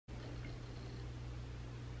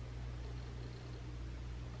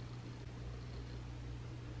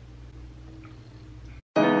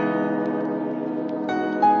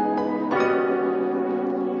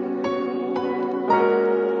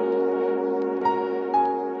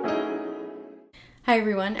Hi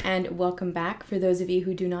everyone, and welcome back. For those of you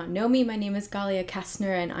who do not know me, my name is Gallia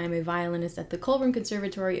Kastner and I'm a violinist at the Colburn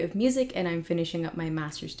Conservatory of Music, and I'm finishing up my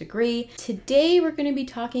master's degree. Today we're going to be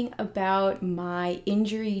talking about my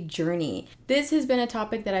injury journey. This has been a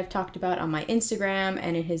topic that I've talked about on my Instagram,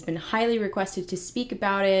 and it has been highly requested to speak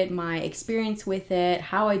about it, my experience with it,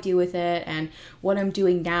 how I deal with it, and what I'm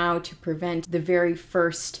doing now to prevent the very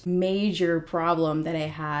first major problem that I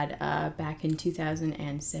had back in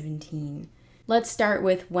 2017. Let's start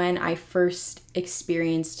with when I first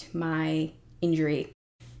experienced my injury.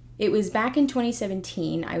 It was back in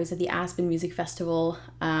 2017. I was at the Aspen Music Festival,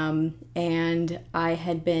 and I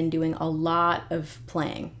had been doing a lot of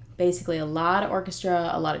playing. Basically a lot of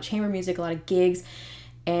orchestra, a lot of chamber music, a lot of gigs,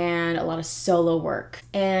 and a lot of solo work.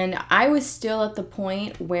 And I was still at the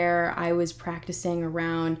point where I was practicing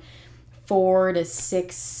around 4 to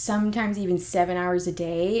 6, sometimes even 7 hours a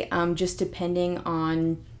day, just depending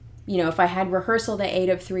on, you know, if I had rehearsal that ate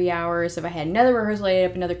up 3 hours, if I had another rehearsal that ate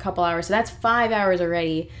up another couple hours, so that's 5 hours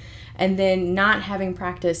already. And then not having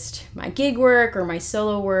practiced my gig work or my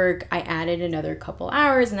solo work, I added another couple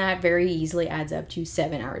hours, and that very easily adds up to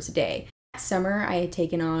 7 hours a day. That summer, I had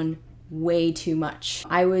taken on way too much.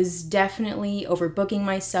 I was definitely overbooking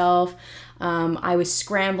myself. I was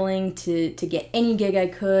scrambling to get any gig I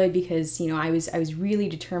could because, you know, I was really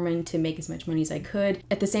determined to make as much money as I could.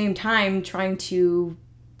 At the same time, trying to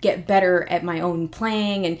get better at my own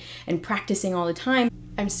playing and practicing all the time.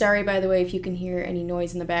 I'm sorry, by the way, if you can hear any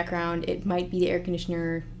noise in the background. It might be the air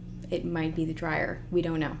conditioner, it might be the dryer, we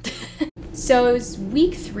don't know. So it was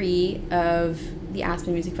week 3 of the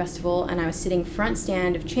Aspen Music Festival, and I was sitting front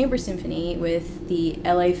stand of Chamber Symphony with the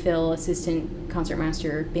LA Phil assistant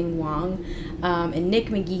concertmaster Bing Wang, and Nick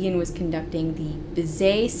McGeegan was conducting the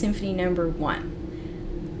Bizet Symphony No. 1.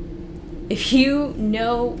 If you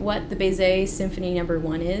know what the Bizet Symphony No.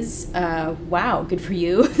 1 is, wow, good for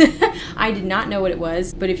you. I did not know what it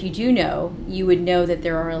was, but if you do know, you would know that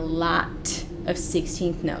there are a lot of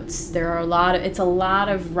 16th notes. It's a lot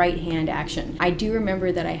of right hand action. I do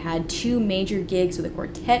remember that I had 2 major gigs with a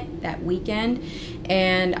quartet that weekend,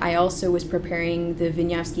 and I also was preparing the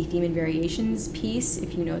Wieniawski Theme and Variations piece.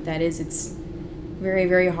 If you know what that is, it's very,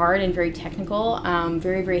 very hard and very technical,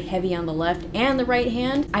 very, very heavy on the left and the right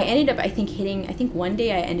hand. I ended up, I think one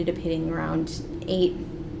day I ended up hitting around 8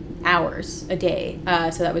 hours a day.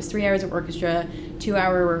 So that was 3 hours of orchestra,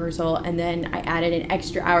 2-hour rehearsal, and then I added an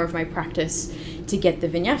extra hour of my practice to get the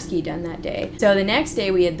Wieniawski done that day. So the next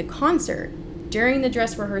day we had the concert. During the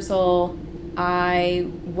dress rehearsal, I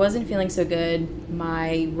wasn't feeling so good.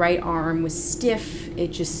 My right arm was stiff.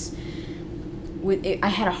 I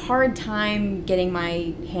had a hard time getting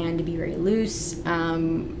my hand to be very loose. I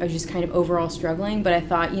was just kind of overall struggling, but I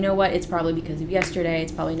thought, you know what, it's probably because of yesterday,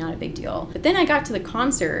 it's probably not a big deal. But then I got to the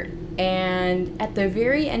concert, and at the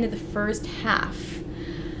very end of the first half,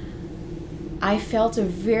 I felt a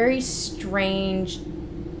very strange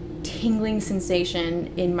tingling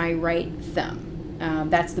sensation in my right thumb.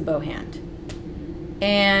 That's the bow hand.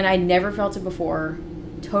 And I'd never felt it before,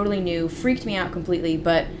 totally new, freaked me out completely,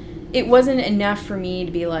 but it wasn't enough for me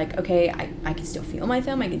to be like, okay, I can still feel my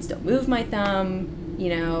thumb, I can still move my thumb, you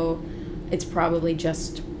know, it's probably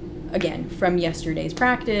just, again, from yesterday's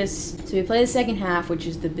practice. So we play the second half, which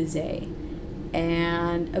is the Bizet,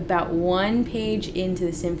 and about 1 page into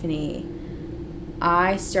the symphony,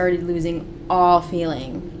 I started losing all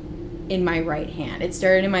feeling in my right hand. It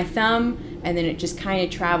started in my thumb, and then it just kind of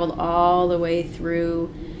traveled all the way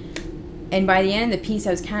through. And by the end of the piece,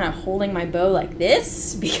 I was kind of holding my bow like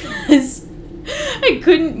this because I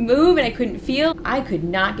couldn't move and I couldn't feel. I could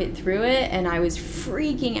not get through it, and I was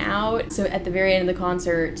freaking out. So at the very end of the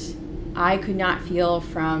concert, I could not feel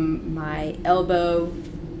from my elbow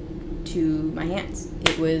to my hands.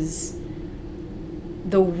 It was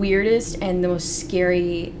the weirdest and the most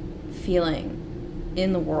scary feeling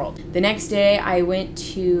in the world. The next day I went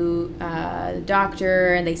to the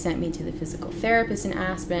doctor, and they sent me to the physical therapist in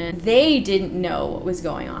Aspen. They didn't know what was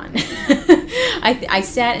going on. I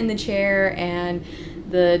sat in the chair, and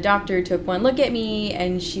the doctor took one look at me,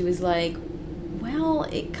 and she was like, well,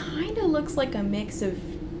 it kind of looks like a mix of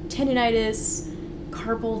tendinitis,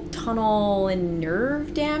 carpal tunnel, and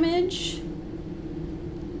nerve damage,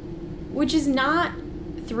 which is not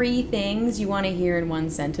 3 things you want to hear in one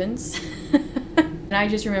sentence. And I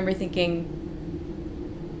just remember thinking,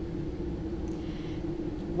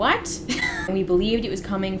 what? We believed it was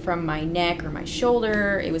coming from my neck or my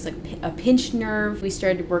shoulder. It was like a pinched nerve. We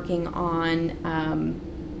started working on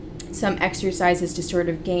some exercises to sort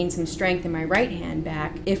of gain some strength in my right hand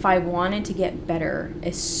back. If I wanted to get better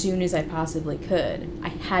as soon as I possibly could, I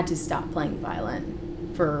had to stop playing the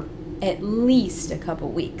violin for at least a couple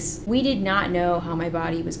weeks. We did not know how my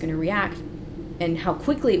body was going to react and how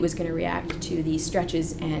quickly it was going to react to these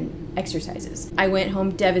stretches and exercises. I went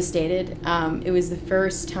home devastated. It was the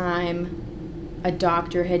first time a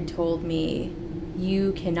doctor had told me,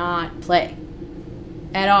 you cannot play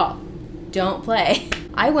at all. Don't play.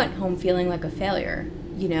 I went home feeling like a failure.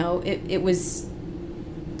 You know, it was,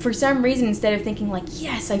 for some reason, instead of thinking like,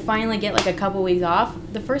 yes, I finally get like a couple weeks off,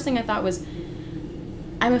 the first thing I thought was,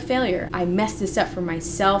 I'm a failure. I messed this up for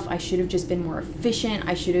myself. I should have just been more efficient.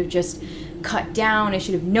 I should have just cut down. I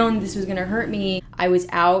should have known this was gonna hurt me. I was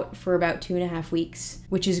out for about 2.5 weeks,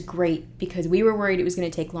 which is great because we were worried it was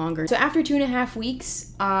gonna take longer. So after 2.5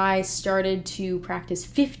 weeks, I started to practice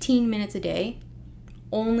 15 minutes a day,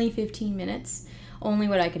 only 15 minutes, only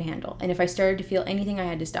what I could handle. And if I started to feel anything, I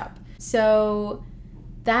had to stop. So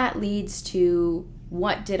that leads to,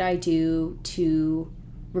 what did I do to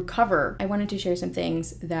recover? I wanted to share some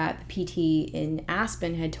things that the PT in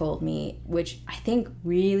Aspen had told me, which I think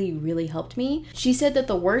really, really helped me. She said that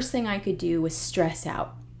the worst thing I could do was stress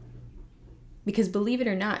out. Because believe it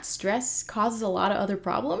or not, stress causes a lot of other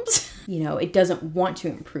problems. You know, it doesn't want to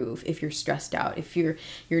improve if you're stressed out. If you're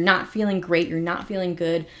not feeling great, you're not feeling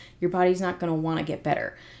good, your body's not gonna wanna get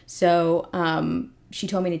better. So, she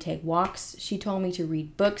told me to take walks. She told me to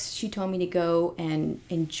read books. She told me to go and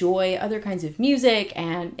enjoy other kinds of music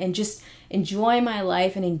and just enjoy my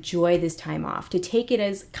life and enjoy this time off, to take it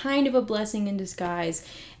as kind of a blessing in disguise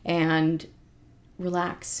and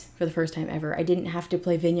relax for the first time ever. I didn't have to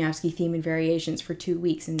play Wieniawski theme and variations for 2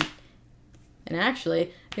 weeks, and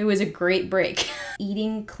actually it was a great break.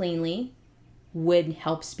 Eating cleanly would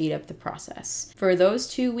help speed up the process. For those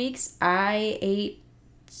 2 weeks, I ate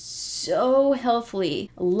so healthily,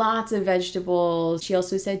 lots of vegetables. She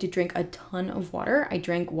also said to drink a ton of water. I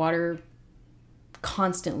drank water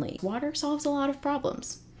constantly. Water solves a lot of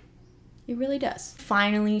problems. It really does.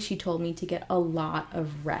 Finally, she told me to get a lot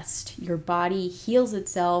of rest. Your body heals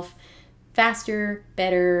itself faster,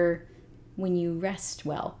 better when you rest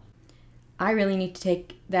well. I really need to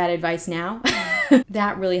take that advice now.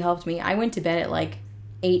 That really helped me. I went to bed at like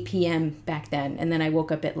 8 p.m. back then, and then I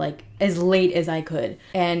woke up at like as late as I could,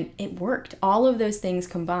 and it worked. All of those things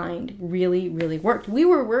combined really, really worked. We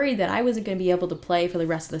were worried that I wasn't going to be able to play for the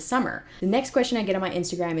rest of the summer. The next question I get on my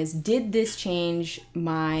Instagram is, did this change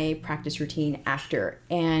my practice routine after?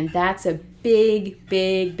 And that's a big,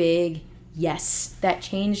 big, big yes. That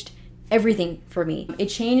changed everything for me. It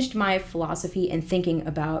changed my philosophy and thinking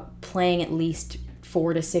about playing at least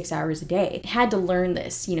 4 to 6 hours a day. I had to learn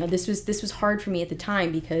this. You know, this was hard for me at the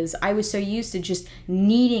time because I was so used to just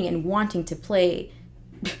needing and wanting to play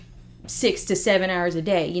 6 to 7 hours a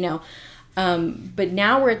day, you know. But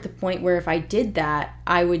now we're at the point where if I did that,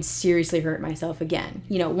 I would seriously hurt myself again.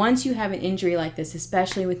 You know, once you have an injury like this,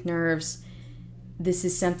 especially with nerves, this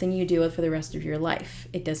is something you deal with for the rest of your life.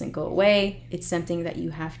 It doesn't go away. It's something that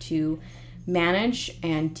you have to manage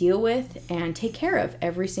and deal with and take care of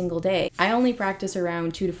every single day. I only practice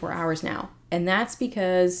around 2 to 4 hours now. And that's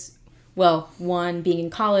because, well, one, being in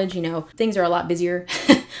college, you know, things are a lot busier,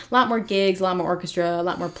 a lot more gigs, a lot more orchestra, a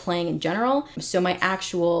lot more playing in general. So my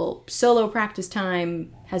actual solo practice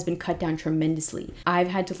time has been cut down tremendously. I've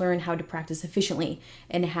had to learn how to practice efficiently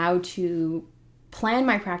and how to plan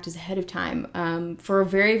my practice ahead of time. For a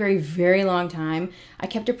very, very, very long time, I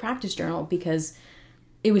kept a practice journal because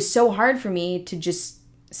it was so hard for me to just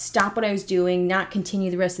stop what I was doing, not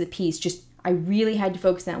continue the rest of the piece. I really had to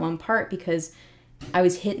focus on that one part because I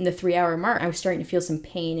was hitting the 3-hour mark. I was starting to feel some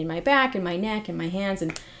pain in my back and my neck and my hands,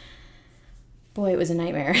 and boy, it was a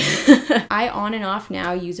nightmare. I on and off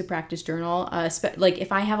now use a practice journal. Like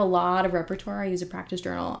if I have a lot of repertoire, I use a practice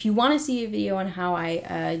journal. If you want to see a video on how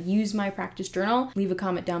I use my practice journal, leave a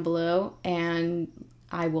comment down below and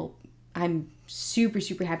I'm super,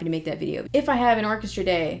 super happy to make that video. If I have an orchestra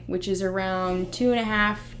day, which is around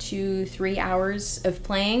 2.5 to 3 hours of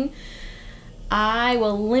playing, I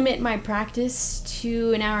will limit my practice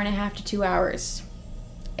to 1.5 hours to 2 hours.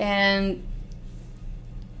 And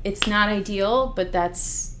it's not ideal, but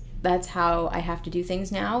that's how I have to do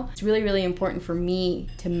things now. It's really, really important for me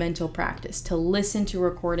to mental practice, to listen to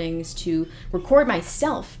recordings, to record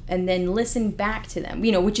myself and then listen back to them,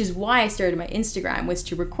 you know, which is why I started my Instagram, was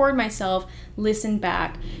to record myself, listen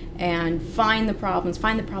back and find the problems,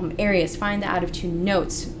 find the problem areas, find the out of tune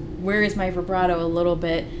notes. Where is my vibrato a little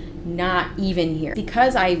bit not even here?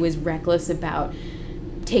 Because I was reckless about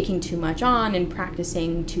taking too much on and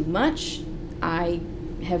practicing too much, I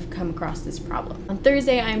have come across this problem. On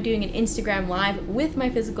Thursday, I'm doing an Instagram live with my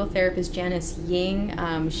physical therapist, Janice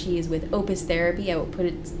Ying. She is with Opus Therapy. I will put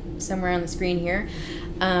it somewhere on the screen here.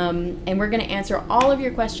 And we're going to answer all of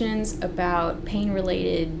your questions about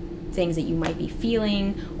pain-related things that you might be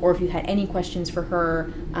feeling, or if you had any questions for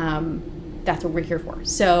her. That's what we're here for.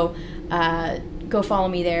 So go follow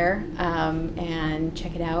me there and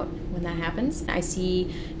check it out when that happens. I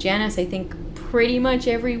see Janice, I think, pretty much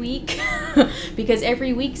every week because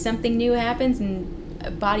every week something new happens and a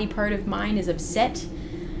body part of mine is upset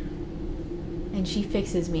and she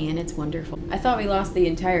fixes me, and it's wonderful. I thought we lost the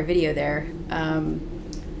entire video there.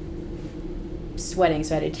 Sweating,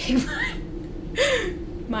 so I had to take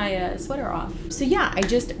my sweater off. So yeah, I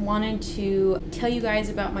just wanted to tell you guys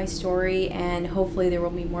about my story, and hopefully there will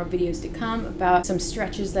be more videos to come about some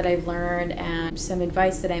stretches that I've learned and some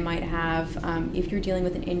advice that I might have. If you're dealing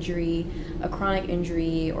with an injury, a chronic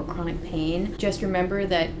injury or chronic pain, just remember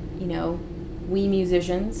that, you know, we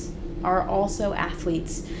musicians are also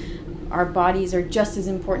athletes. Our bodies are just as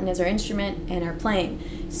important as our instrument and our playing.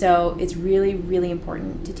 So it's really, really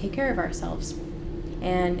important to take care of ourselves.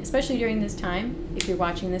 And especially during this time, if you're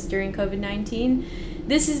watching this during COVID-19,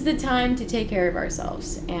 this is the time to take care of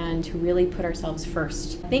ourselves and to really put ourselves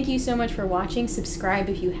first. Thank you so much for watching. Subscribe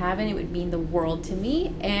if you haven't, it would mean the world to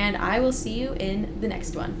me, and I will see you in the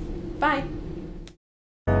next one. Bye.